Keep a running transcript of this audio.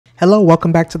Hello,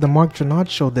 welcome back to the Marc Drouinaud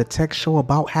Show, the tech show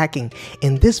about hacking.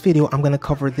 In this video, I'm going to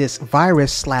cover this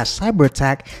virus/cyber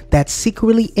attack that's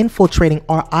secretly infiltrating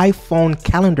our iPhone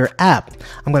calendar app.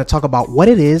 I'm going to talk about what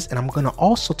it is, and I'm going to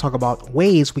also talk about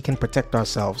ways we can protect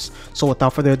ourselves. So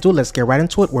without further ado, let's get right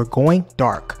into it. We're going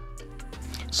dark.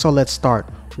 So let's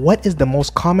start. What is the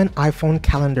most common iPhone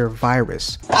calendar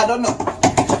virus? I don't know.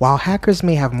 While hackers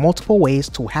may have multiple ways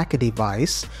to hack a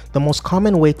device, the most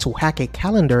common way to hack a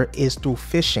calendar is through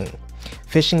phishing.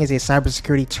 Phishing is a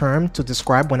cybersecurity term to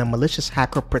describe when a malicious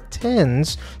hacker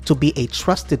pretends to be a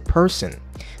trusted person.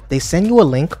 They send you a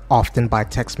link, often by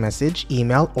text message,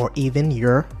 email, or even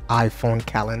your iPhone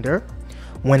calendar.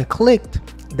 When clicked,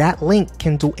 that link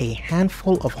can do a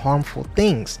handful of harmful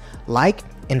things, like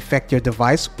infect your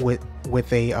device with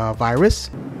a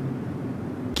virus,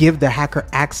 give the hacker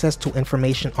access to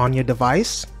information on your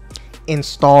device,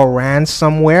 install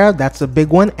ransomware, that's a big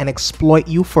one, and exploit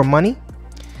you for money.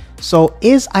 So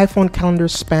is iPhone calendar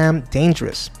spam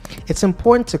dangerous? It's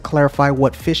important to clarify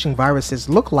what phishing viruses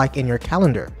look like in your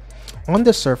calendar. On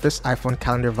the surface, iPhone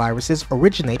calendar viruses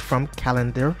originate from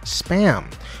calendar spam.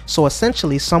 So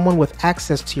essentially, someone with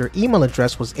access to your email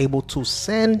address was able to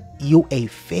send you a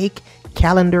fake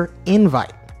calendar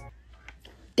invite.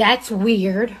 That's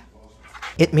weird.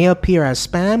 It may appear as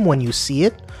spam when you see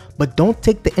it, but don't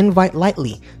take the invite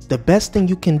lightly. The best thing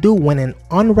you can do when an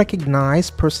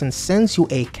unrecognized person sends you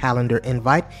a calendar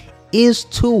invite is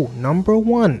to, number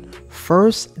one,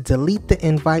 first delete the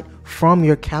invite from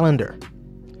your calendar.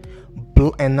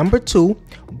 And number two,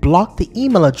 block the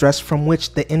email address from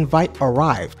which the invite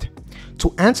arrived.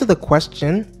 To answer the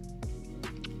question,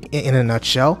 in a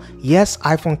nutshell, yes,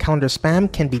 iPhone calendar spam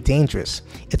can be dangerous.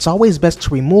 It's always best to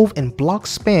remove and block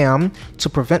spam to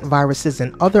prevent viruses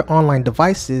and other online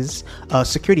devices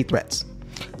security threats.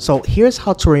 So here's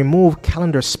how to remove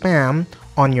calendar spam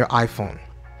on your iPhone.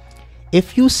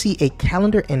 If you see a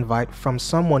calendar invite from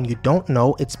someone you don't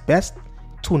know, it's best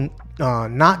to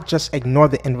not just ignore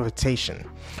the invitation.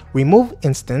 Remove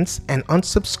instance and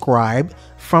unsubscribe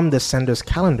from the sender's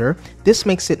calendar. This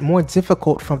makes it more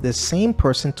difficult for the same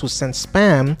person to send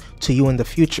spam to you in the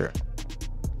future.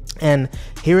 And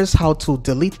here is how to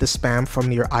delete the spam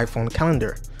from your iPhone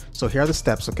calendar. So here are the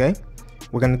steps, okay?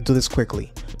 We're going to do this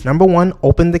quickly. Number one,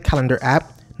 open the calendar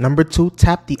app. Number two,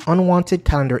 tap the unwanted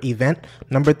calendar event.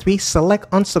 Number three, select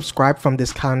unsubscribe from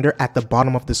this calendar at the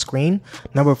bottom of the screen.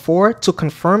 Number four, to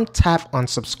confirm, tap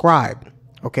unsubscribe.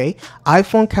 Okay,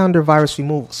 iPhone calendar virus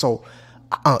removal. So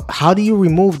how do you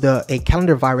remove a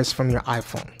calendar virus from your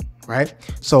iPhone, right?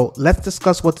 So let's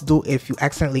discuss what to do if you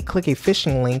accidentally click a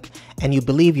phishing link and you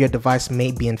believe your device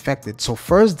may be infected. So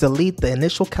first, delete the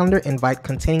initial calendar invite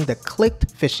containing the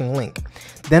clicked phishing link.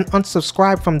 Then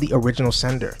unsubscribe from the original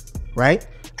sender, right?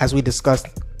 As we discussed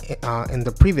in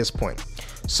the previous point,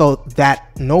 so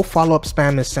that no follow-up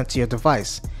spam is sent to your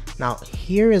device. Now,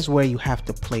 here is where you have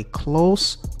to pay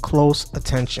close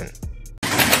attention.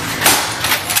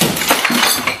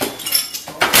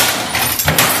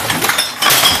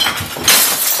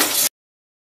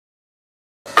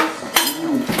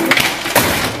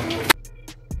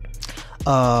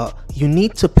 You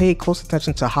need to pay close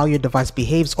attention to how your device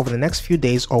behaves over the next few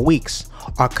days or weeks.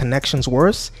 Are connections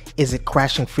worse? Is it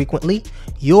crashing frequently?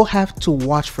 You'll have to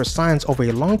watch for signs over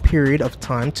a long period of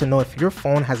time to know if your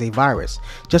phone has a virus.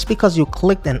 Just because you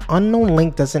clicked an unknown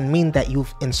link doesn't mean that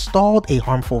you've installed a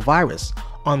harmful virus.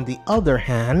 On the other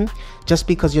hand, just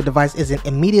because your device isn't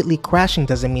immediately crashing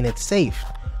doesn't mean it's safe.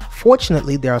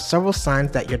 Fortunately, there are several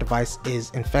signs that your device is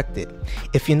infected.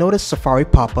 If you notice Safari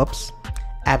pop-ups,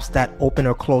 apps that open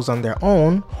or close on their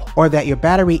own, or that your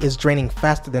battery is draining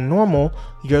faster than normal,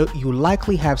 you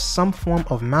likely have some form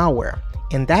of malware.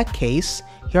 In that case,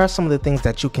 here are some of the things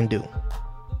that you can do.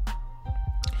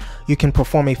 You can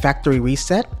perform a factory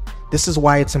reset. This is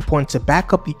why it's important to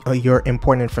back up your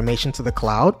important information to the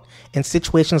cloud. In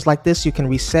situations like this, you can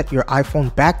reset your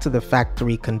iPhone back to the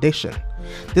factory condition.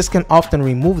 This can often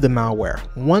remove the malware.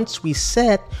 Once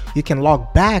reset, you can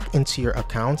log back into your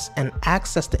accounts and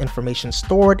access the information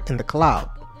stored in the cloud.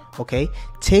 Okay,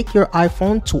 take your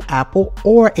iPhone to Apple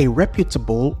or a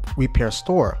reputable repair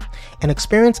store. An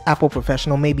experienced Apple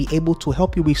professional may be able to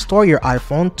help you restore your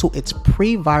iPhone to its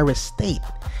pre-virus state.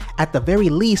 At the very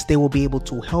least, they will be able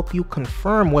to help you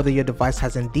confirm whether your device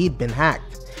has indeed been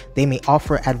hacked. They may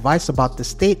offer advice about the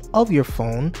state of your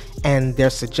phone and their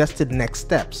suggested next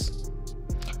steps.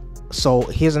 So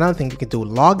here's another thing you can do.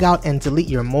 Log out and delete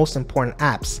your most important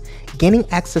apps. Gaining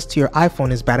access to your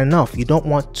iPhone is bad enough. You don't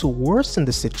want to worsen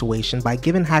the situation by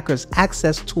giving hackers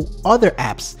access to other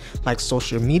apps like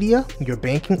social media, your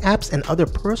banking apps, and other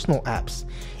personal apps.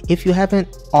 If you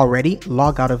haven't already,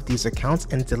 log out of these accounts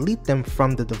and delete them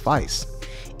from the device.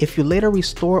 If you later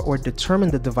restore or determine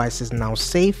the device is now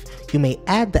safe, you may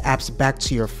add the apps back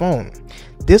to your phone.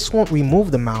 This won't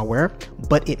remove the malware,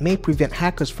 but it may prevent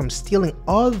hackers from stealing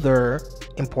other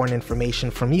important information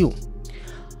from you.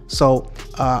 So,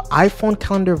 iPhone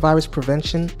calendar virus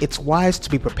prevention, it's wise to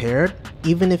be prepared.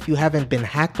 Even if you haven't been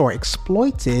hacked or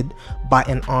exploited by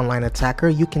an online attacker,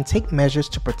 you can take measures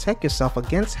to protect yourself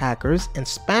against hackers and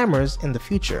spammers in the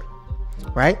future,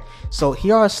 right? So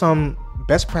here are some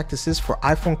best practices for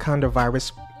iPhone calendar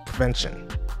virus prevention.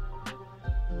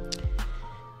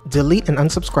 Delete and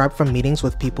unsubscribe from meetings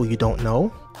with people you don't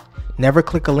know. Never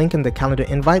click a link in the calendar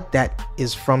invite that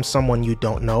is from someone you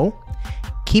don't know.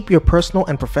 Keep your personal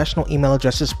and professional email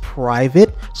addresses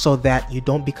private so that you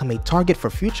don't become a target for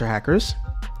future hackers.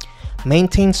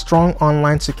 Maintain strong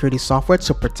online security software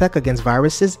to protect against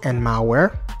viruses and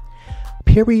malware.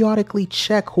 Periodically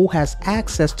check who has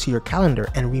access to your calendar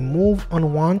and remove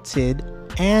unwanted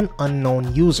and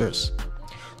unknown users.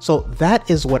 So that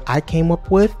is what I came up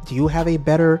with. Do you have a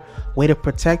better way to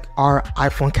protect our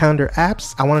iPhone calendar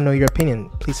apps? I want to know your opinion.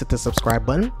 Please hit the subscribe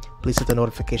button. Please hit the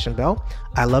notification bell.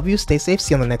 I love you. Stay safe.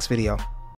 See you on the next video.